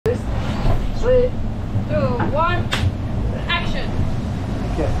3, 2, 1, action!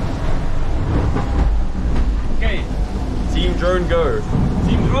 Okay. Team drone go.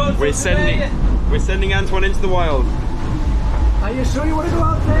 Team drone. We're sending Antoine into the wild. Are you sure you want to go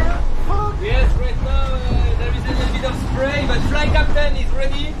out there? Fuck. Yes, right now there is a little bit of spray, but flight captain is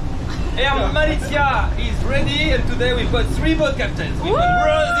ready. Air Malizia is ready, and today we've got 3 boat captains. We've got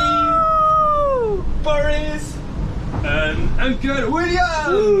Rosie, Boris, and Uncle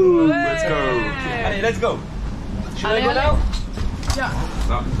William. Let's go. Allez, let's go. Should I go now? Yeah.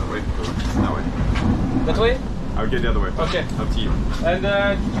 That way. That way. That way? I would go the other way. Okay. Up to you. And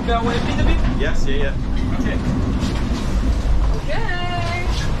you can wait a bit? Yes, yeah. Okay. Okay.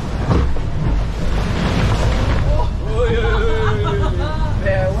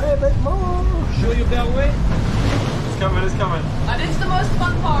 Bear away a bit more. Show you their way. It's coming, it's coming. This is the most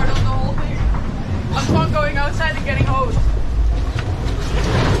fun part of the whole thing. Antoine going outside and getting hosed.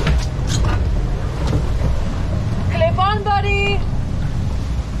 Clip on, buddy.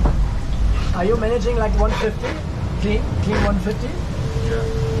 Are you managing like 150? Clean 150?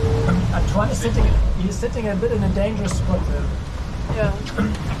 Yeah. Antoine is he's sitting a bit in a dangerous spot there. Yeah.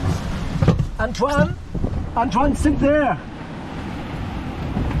 Antoine, sit there.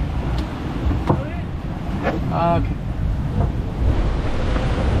 Okay.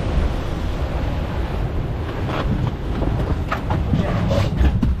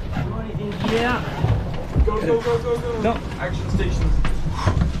 Yeah. Go. No. Action stations.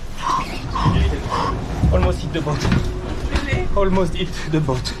 Almost hit the boat. Really? Almost hit the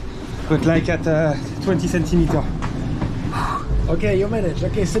boat. But like at 20 centimeters. Okay, you manage.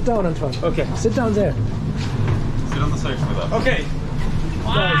 Okay, sit down, Antoine. Okay. Sit down there. Sit on the sofa with us. Okay.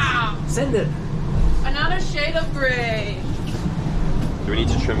 Wow. Send it. Another shade of grey. Do we need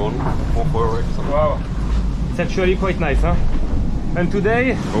to trim on more forward or something? Wow. It's actually quite nice, huh? And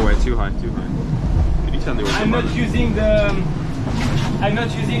today Oh wait, too high. Can you turn the I'm not using the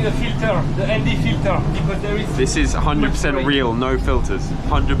filter, the ND filter, because there is. This is 100% real, no filters.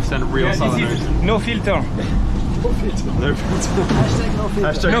 100% real Yeah, Southern this is Ocean. no filter. No filter. Hashtag no filter.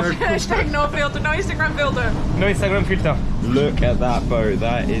 Hashtag No. no. Hashtag no filter, no Instagram filter. No Instagram filter. Look at that boat.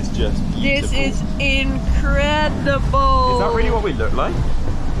 That is just beautiful. This is incredible. Is that really what we look like?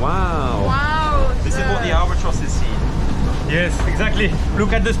 Wow. Wow. This is what the albatrosses see. Yes, exactly.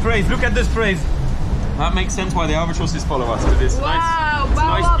 Look at the sprays. Look at the sprays. That makes sense why the albatrosses follow us, because it's Wow. nice. It's a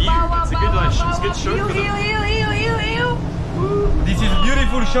nice view. It's a good, it's a good show for them. This is a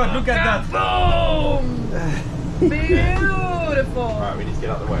beautiful shot. Look at that. Boom. Beautiful. Alright, we need to get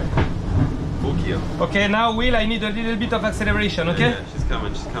out of the way. Full keel. Okay, now Will, I need a little bit of acceleration. Okay. Yeah, she's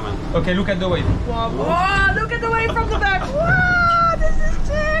coming. Okay, look at the wave. Wow. Wow, look at the wave from the back. Wow, this is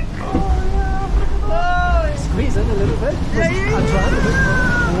sick. Oh, Squeeze it a little bit. Antoine, a bit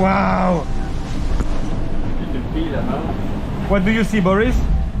more. Wow. You can feel it, huh? What do you see, Boris?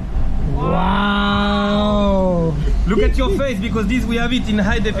 Wow. Look at your face, because this we have it in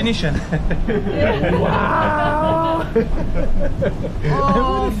high definition. Wow.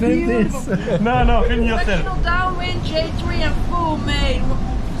 oh, Film beautiful. this. No, film yourself. Directional downwind, J3 and full made.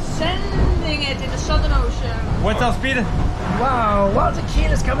 Sending it in the Southern Ocean. What's our speed? Wow. Wow, the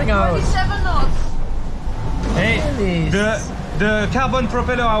keel is coming out. 27 knots. Hey, Really? the carbon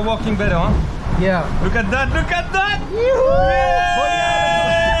propeller are working better, huh? Yeah. Look at that! Look at that!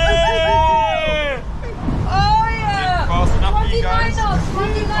 Oh yeah! Fast enough for you 29 guys? knots,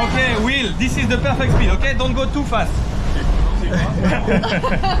 29 Okay, knots. Will, this is the perfect speed. Okay, don't go too fast.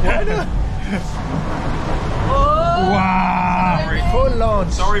 Oh. Wow! Full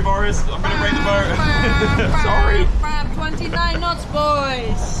launch. Sorry, Boris. I'm gonna break the boat. Sorry. 29 knots,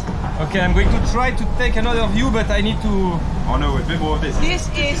 boys. Okay, I'm going to try to take another view, but I need to. Oh no, a bit more of this. This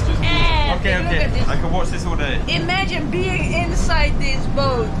is just epic. Okay, Look okay. at this. I could watch this all day. Imagine being inside this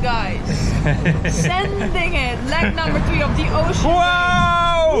boat, guys. Sending it. Leg number 3 of the ocean.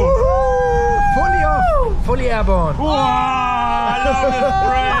 Wow! Fully off. Fully airborne. Wow! I love the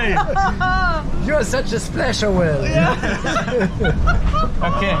spray. You're such a splasher, Will.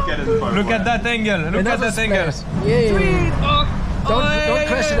 Okay, Get in the boat. look at that angle. Look at Another that angle. splash. Yeah. Sweet. Oh. Don't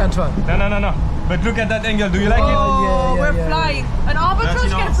crash it, Antoine. No. But look at that angle. Do you like it? Oh, Yeah, we're yeah. flying. An albatross 30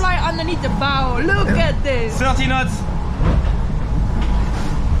 can knots. fly underneath the bow. Look at this. 30 knots.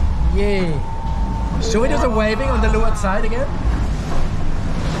 Yeah. Should we do the waving on the leeward side again?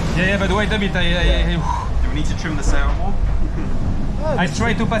 Yeah, but wait a bit. Do we need to trim the sail more? I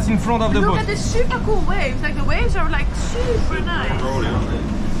try to pass in front of the Look boat. at the super cool waves. Like the waves are like super nice. Rolling, aren't they?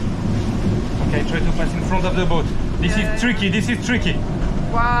 Okay, try to pass in front of the boat. This Yeah. is tricky. This is tricky.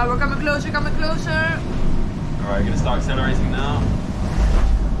 Wow, we're coming closer, coming closer. Alright, gonna start accelerating now.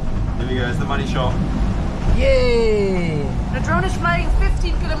 we go, it's the money shot. Yay! The drone is flying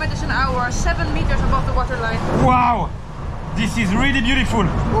 15 kilometers an hour, 7 meters above the waterline. Wow! This is really beautiful.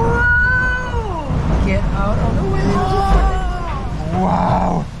 Whoa! Get out of the way.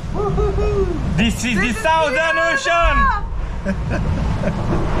 Wow! This is the Southern Ocean!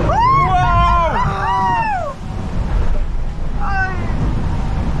 Wow!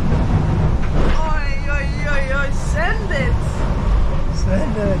 Send it!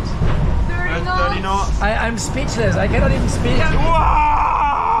 Send it. 30 knots. 30 knots. I'm speechless. I cannot even speak.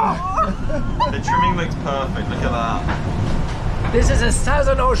 Wow! The trimming looks perfect, look at that. This is a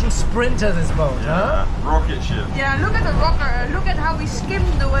Southern Ocean sprinter, this boat, huh? Rocket ship. Yeah, look at the rocker. Look at how we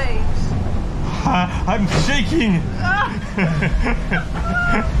skimmed the waves. I'm shaking.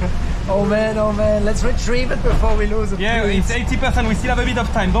 Oh man, let's retrieve it before we lose it. Yeah, please. it's 80%. We still have a bit of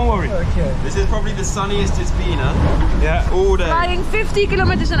time. Don't worry. Okay. This is probably the sunniest it's been, huh? Yeah. All day. Flying 50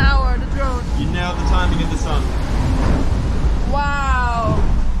 kilometers an hour, the drone. You nailed the timing of the sun. Wow.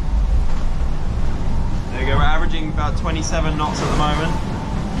 There we go, we're averaging about 27 knots at the moment.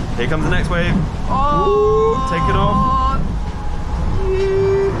 Here comes the next wave. Oh. Take it off.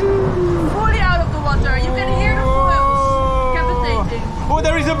 Fully out of the water. You can hear the foils capitating. Oh,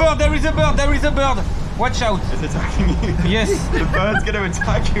 there is a bird. There is a bird. There is a bird. Watch out. It's attacking you. Yes. The bird's going to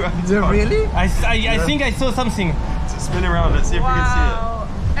attack you. Really? I think I saw something. So spin around, let's see if we can see Wow.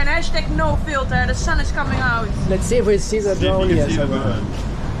 And hashtag no filter. The sun is coming out. Let's see if we see the it. See if drone you here can see the somewhere. bird.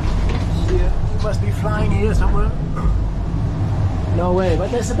 It must be flying here somewhere. No way, but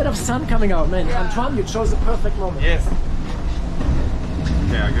there's a bit of sun coming out, man. Yeah. Antoine, you chose the perfect moment. Yes.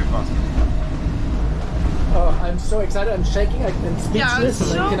 Okay, I go faster. Oh, I'm so excited, I'm shaking, I'm speechless, it's and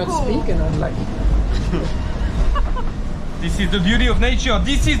so I cannot cool. speak, and I'm like... This is the beauty of nature.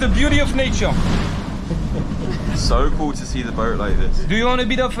 This is the beauty of nature. So cool to see the boat like this. Do you want a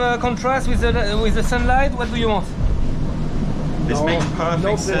bit of contrast with the sunlight? What do you want? This No, makes perfect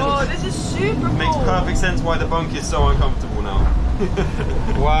no sense. Oh, this is super cool. Makes perfect sense why the bunk is so uncomfortable now.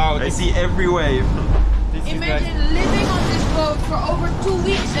 Wow. I see every wave. This is Imagine nice. living on this boat for over 2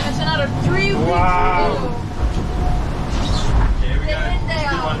 weeks and it's another 3 weeks Wow. to go. Here we Day go. in, day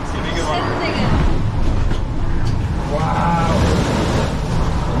Good out. one, it's gonna be a good one. Sending it. Wow!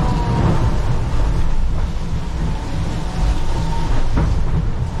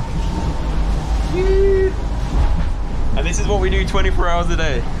 And this is what we do 24 hours a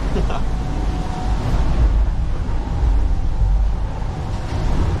day.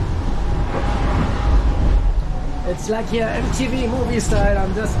 It's like your MTV movie style,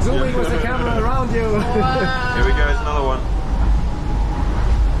 I'm just zooming with the camera around you. Wow. Here we go, it's another one.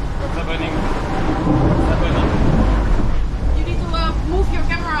 What's happening? What's happening? You need to move your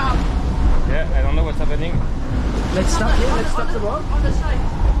camera up. Yeah, I don't know what's happening. Let's stop here, let's stop the boat. On the side.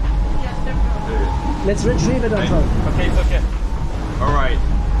 Yes, there we go. Let's retrieve it, Antoine. Okay, it's okay. Alright,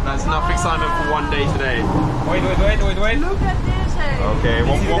 that's enough excitement for one day today. Wait. Look at this, hey. Okay,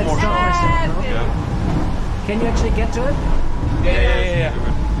 one more Let's shot. stop. Yeah. Can you actually get to it? Yeah.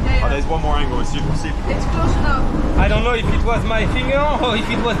 Oh, there's one more angle, it's super cool. It's close enough. I don't know if it was my finger or if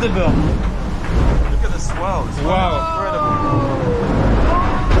it was the bird. Look at the swell, the swell Wow. is incredible.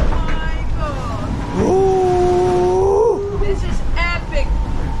 Oh my god. This is epic.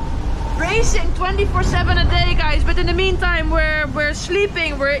 Racing 24/7 a day, guys, but in the meantime we're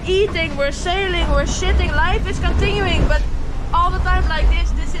sleeping, we're eating, we're sailing, we're shitting. Life is continuing, but all the time like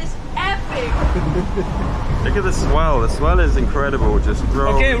this is epic. Look at the swell is incredible, just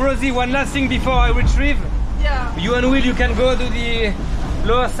grow. Okay, Rosie, one last thing before I retrieve. Yeah. You and Will, you can go to the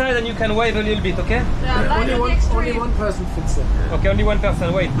lower side and you can wave a little bit, okay? Yeah, life at the Only extreme. one person fits it. Okay, only one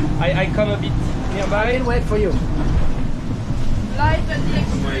person. Wait, I come a bit I nearby. can wait for you. Life at the Wait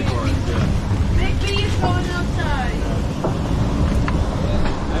extreme. for it, yeah. Big B is going outside.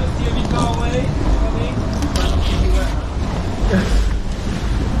 I'm still a bit far away. Coming.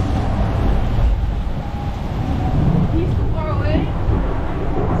 He's too far away.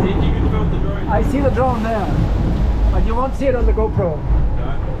 See if you can film the drone. I see the drone there, but you won't see it on the GoPro.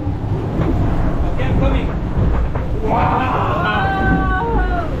 Okay, I'm coming.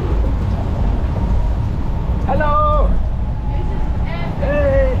 Hello! This is epic.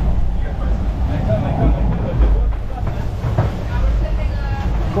 Hey!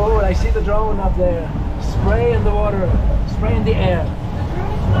 Cool, I see the drone up there. Spray in the water, spray in the air. The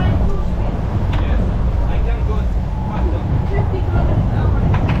drone is flying full speed. Yes, I can go faster. 50 kilometers an hour.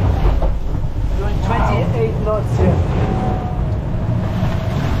 Doing 28 knots here.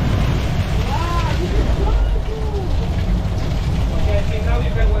 Wow, this is so cool. Okay, I think now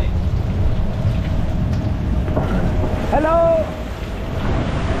you can wait. Hello!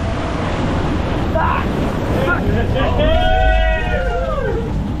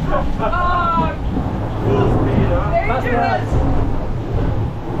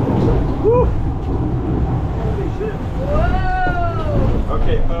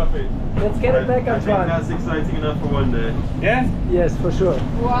 Okay, perfect. Let's get it back, I think Antoine. that's exciting enough for one day. Yeah? Yes, for sure.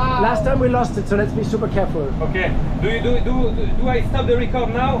 Wow. Last time we lost it, so let's be super careful. Okay. Do I stop the record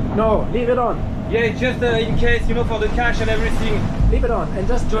now? No, leave it on. Yeah, just in case, you know, for the cash and everything. Leave it on and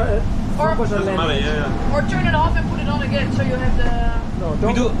just focus on Doesn't matter, landing. yeah. Or turn it off and put it on again, so you have the. No,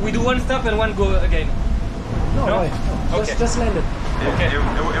 don't. We do one stop and one go again. No, No? wait. No. Okay. Just land it. Okay.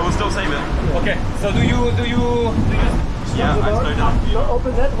 It will still save it. Okay. So do you Yeah, Stop the I boat. slowed down for you. No,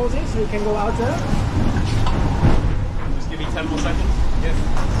 open that, Rosie, so you can go out there. Just give me 10 more seconds. Yes.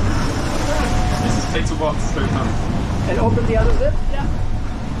 This takes a while to slow down. And open the other zip. Yeah.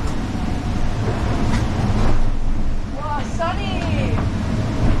 Wow, sunny.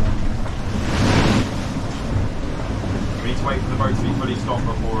 We need to wait for the boat to be fully stopped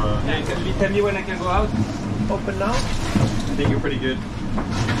before... Yeah, tell me when I can go out. Open now. I think you're pretty good.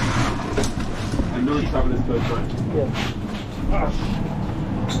 I know you're having this first time. Yeah.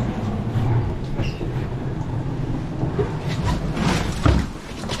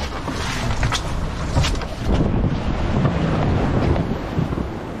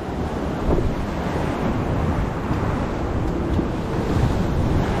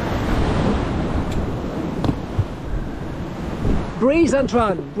 Breathe,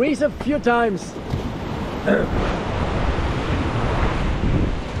 Antoine. Breathe a few times.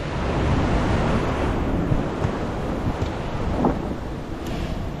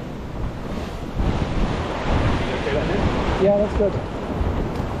 Yeah, that's good.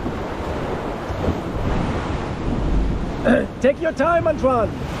 Take your time,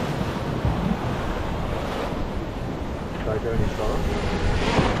 Antoine. Should I go any slower?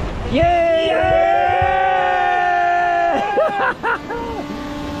 Yay!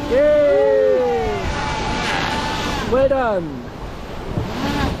 Yay! Well done.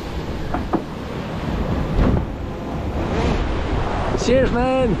 Cheers,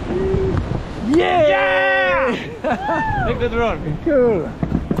 man. Yeah! Take the drone. Cool.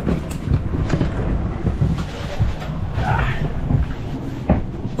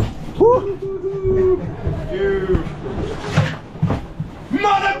 You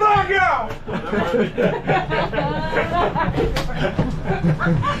Motherfucker!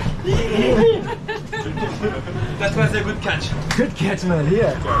 That was a good catch. Good catch, man.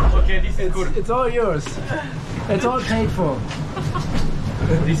 Here. Okay, this is good. It's all yours. It's all paid for.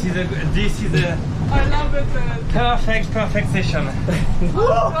 This is a I love it, man. perfect session.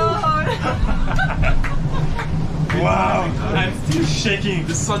 Wow, I'm still shaking.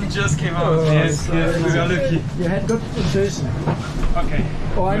 The sun just came out. Oh, Yes, we are lucky. You had good intuition. Okay.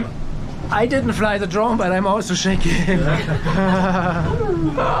 Oh, I didn't fly the drone, but I'm also shaking. Excitement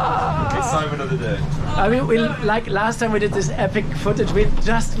of the day. I mean, like last time we did this epic footage, we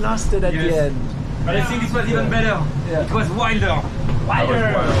just lost it at Yes. the end. But I think this was even better. Yeah. It was wilder.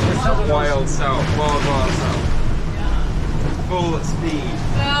 Wider. Wild south. Wild south. Full speed.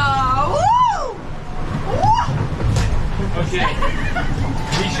 Woo! Okay.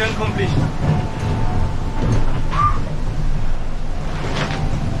 Mission completion.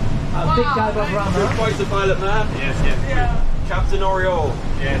 A big type of rum, huh? Quite the pilot, man. Yes, yes. Yeah. Captain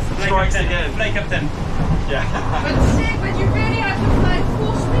Yes. Strikes captain. again. Fly captain. Yeah. But sick, but you really have to fly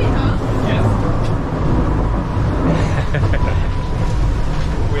full